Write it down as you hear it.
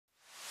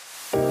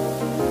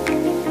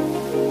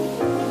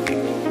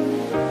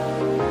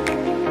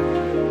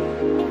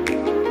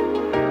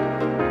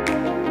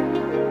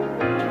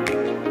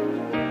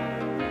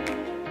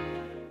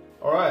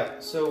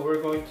So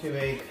we're going to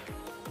make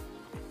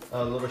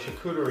a little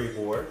charcuterie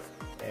board,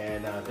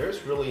 and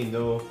there's really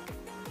no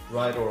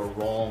right or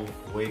wrong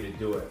way to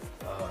do it.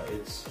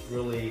 It's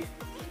really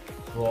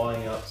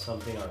drawing up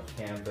something on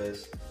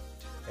canvas,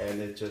 and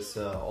it's just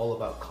all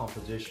about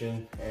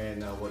composition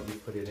and what you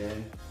put it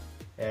in.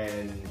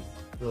 And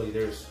really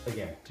there's,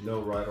 again,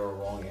 no right or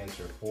wrong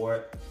answer for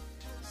it.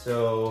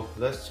 So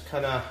let's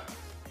kind of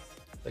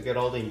look at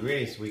all the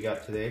ingredients we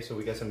got today. So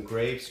we got some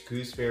grapes,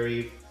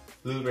 gooseberry,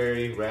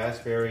 blueberry,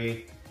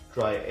 raspberry,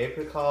 dry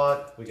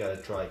apricot, we got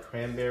a dry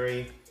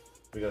cranberry,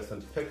 we got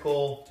some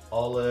pickle,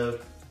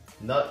 olive,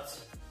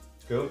 nuts,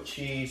 goat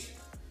cheese,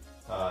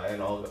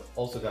 and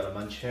also got a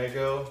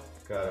manchego,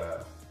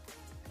 got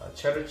a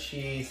cheddar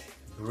cheese,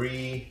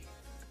 brie,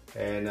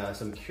 and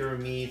some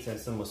cured meats and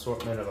some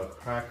assortment of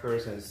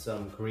crackers and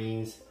some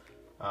greens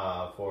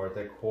for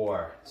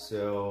decor.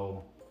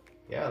 So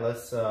yeah,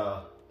 let's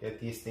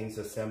get these things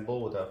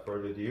assembled without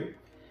further ado.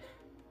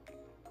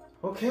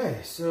 Okay,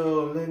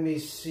 so let me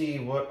see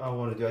what I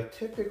want to do. I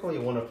typically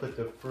want to put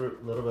the fruit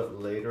a little bit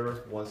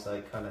later once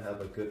I kind of have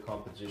a good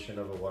composition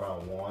of what I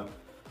want.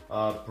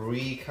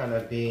 Brie kind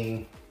of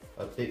being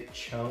a big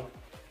chunk,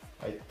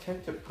 I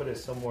tend to put it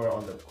somewhere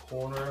on the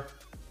corner,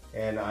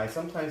 and I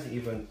sometimes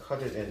even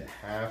cut it in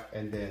half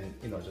and then,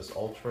 you know, just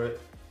alter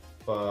it.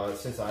 But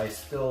since I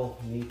still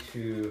need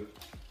to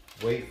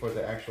wait for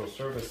the actual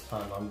service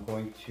time, I'm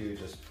going to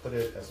just put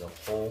it as a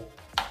whole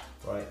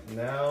right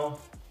now.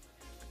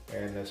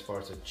 And as far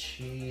as the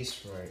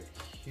cheese, right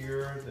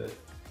here, the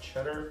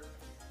cheddar,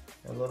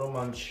 a little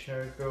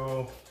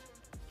manchego,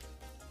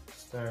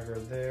 stagger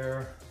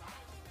there,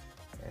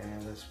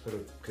 and let's put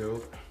a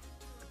goat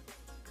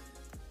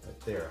right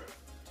there.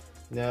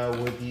 Now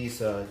with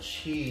these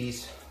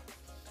cheese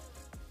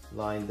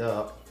lined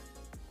up,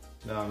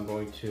 now I'm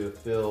going to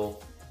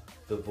fill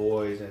the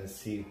voids and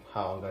see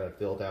how I'm going to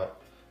fill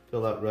out the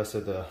rest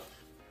of the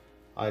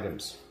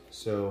items.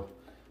 So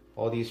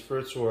all these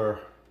fruits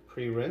were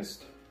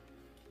pre-rinsed,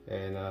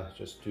 and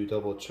just do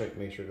double check,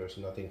 make sure there's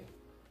nothing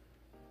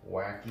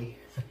wacky.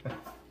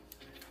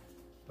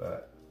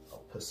 But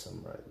I'll put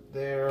some right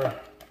there,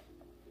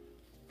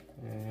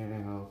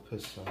 and I'll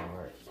put some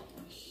right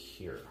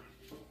here.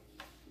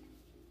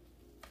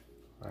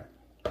 All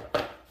right,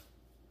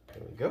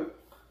 there we go.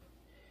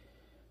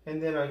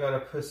 And then I gotta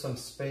put some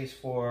space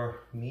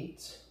for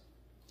meat.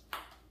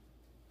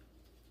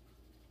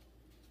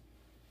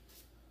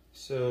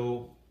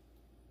 So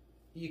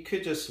you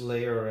could just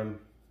layer them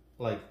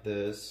like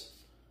this,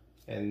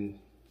 and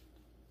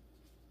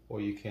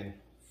or you can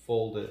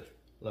fold it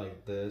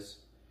like this.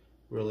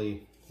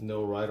 Really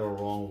no right or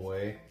wrong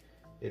way.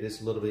 It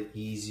is a little bit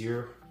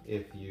easier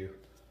if you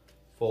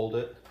fold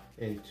it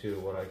into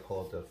what I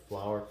call the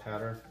flower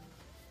pattern,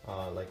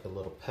 like the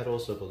little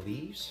petals of the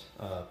leaves,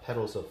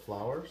 petals of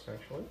flowers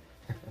actually.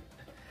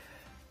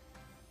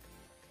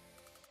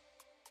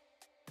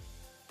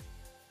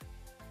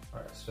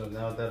 Alright, so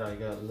now that I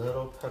got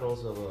little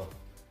petals of a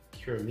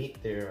cured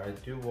meat there, I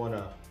do want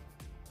to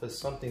put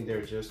something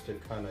there just to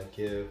kind of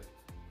give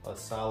a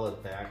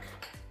solid back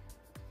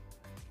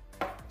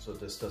so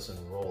this doesn't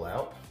roll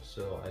out.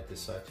 So I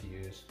decided to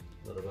use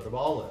a little bit of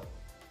olive.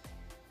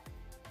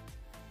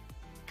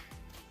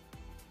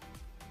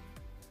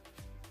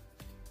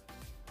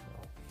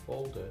 I'll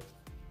fold it.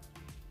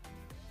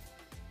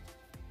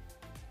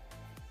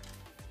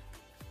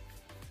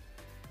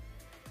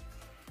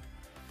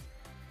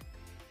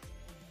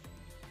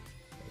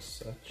 As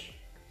such.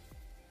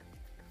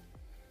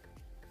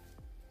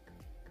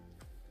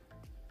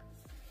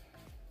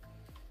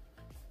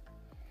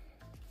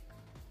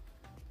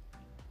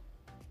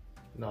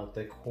 And I'll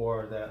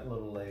decor that a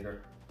little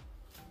later.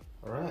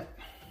 All right.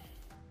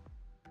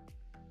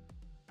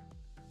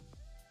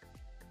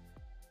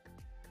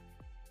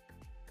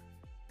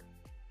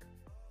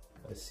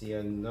 I see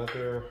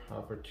another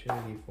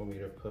opportunity for me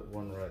to put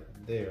one right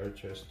there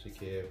just to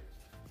give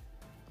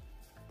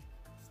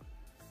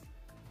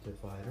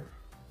divider.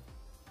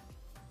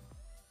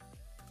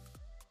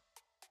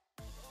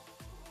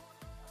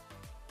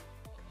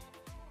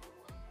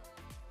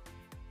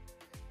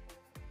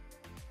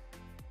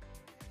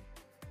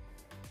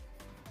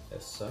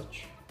 As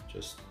such,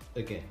 just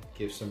again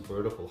give some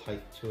vertical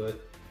height to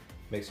it,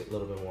 makes it a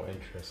little bit more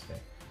interesting.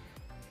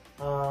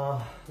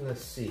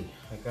 Let's see,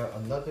 I got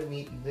another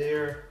meat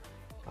there.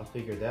 I'll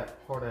figure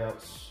that part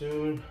out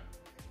soon.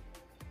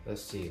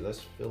 Let's see, let's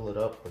fill it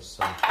up with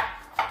some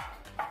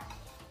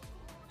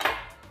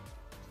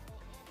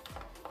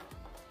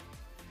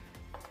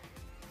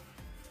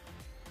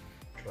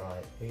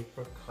dry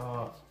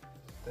apricot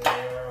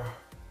there,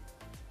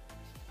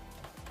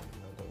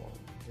 another one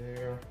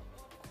there.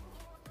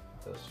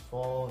 Does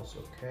fall, it's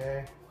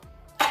okay.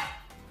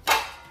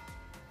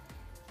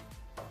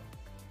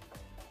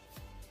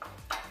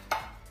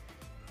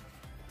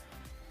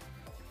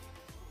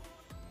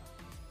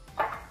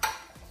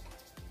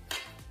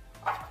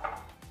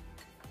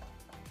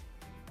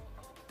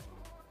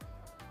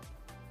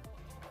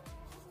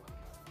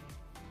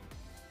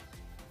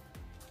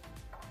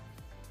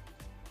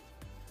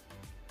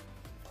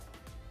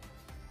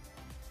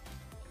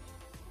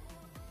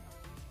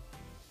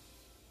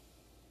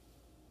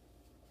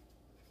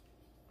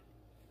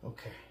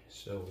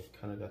 So we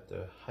kind of got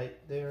the height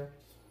there.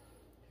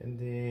 And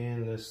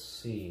then let's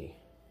see.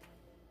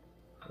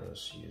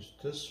 Let's use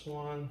this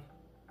one,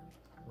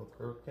 a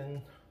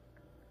gherkin,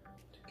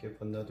 to give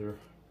another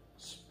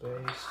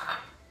space.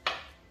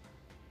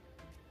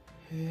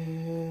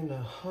 And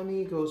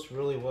honey goes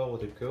really well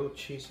with the goat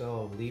cheese.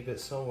 I'll leave it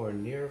somewhere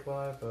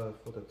nearby,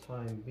 but for the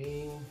time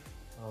being,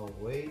 I'll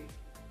wait.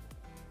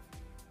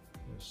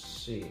 Let's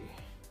see.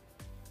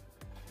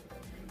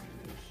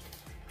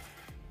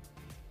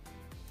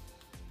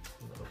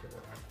 A little bit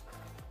of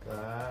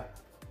that.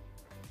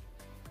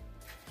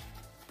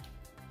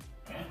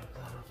 And a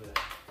little bit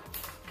of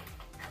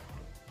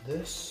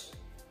this.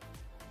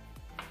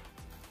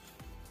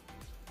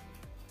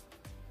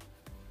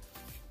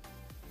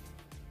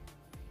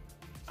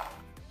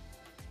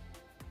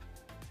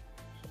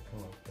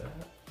 Like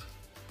that.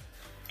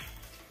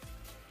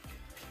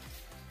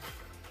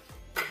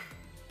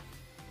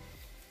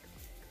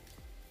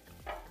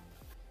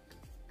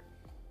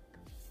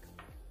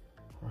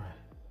 Right.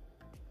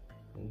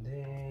 And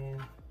then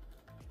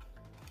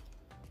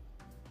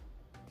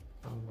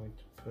I'm going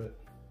to put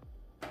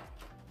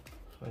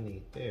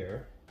honey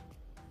there.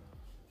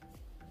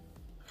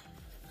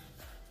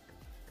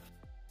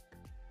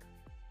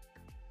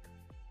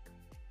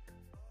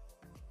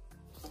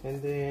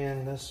 And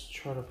then let's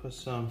try to put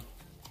some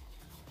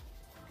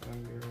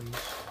cranberries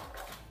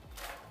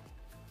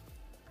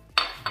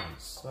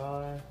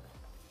inside.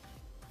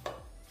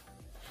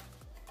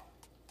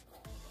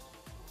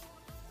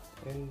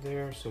 In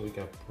there, so we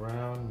got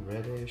brown,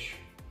 reddish.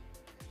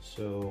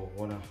 So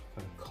wanna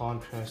kind of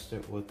contrast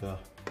it with the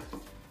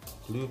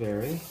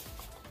blueberry.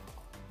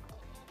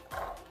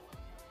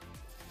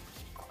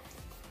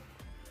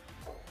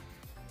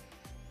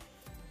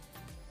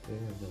 There,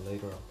 and then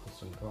later I'll put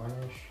some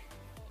garnish.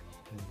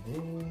 And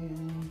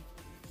then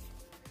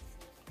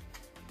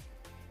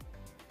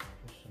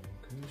put some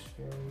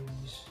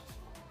gooseberries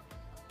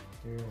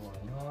here, why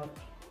not?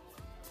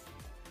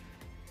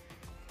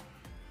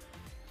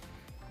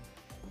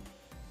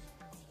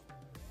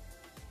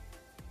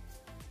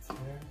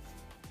 There.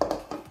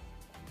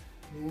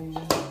 And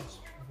let's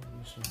try to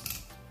use some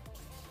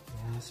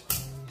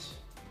raspberries.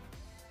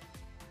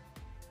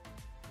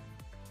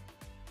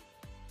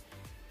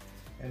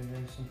 And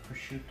then some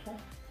prosciutto.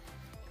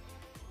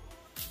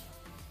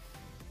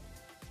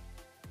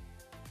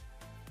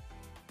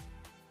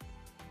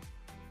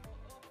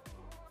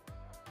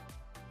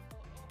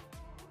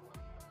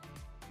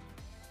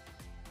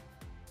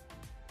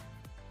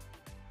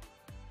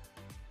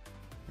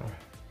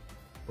 Alright,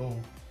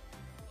 boom.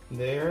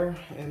 There,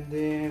 and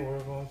then we're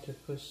going to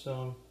put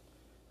some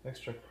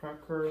extra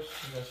crackers.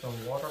 We got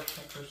some water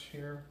crackers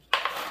here.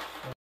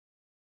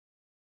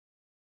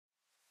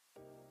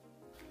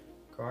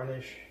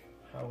 Garnish.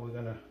 How we're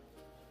gonna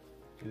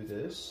do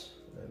this?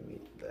 Let me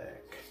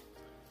back.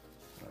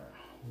 A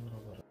little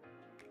bit.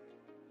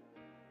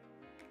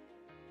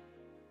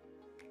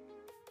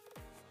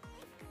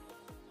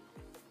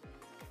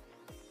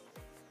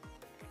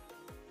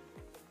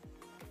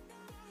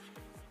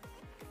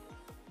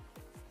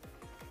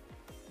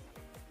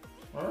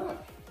 All right,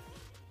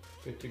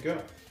 good to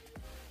go.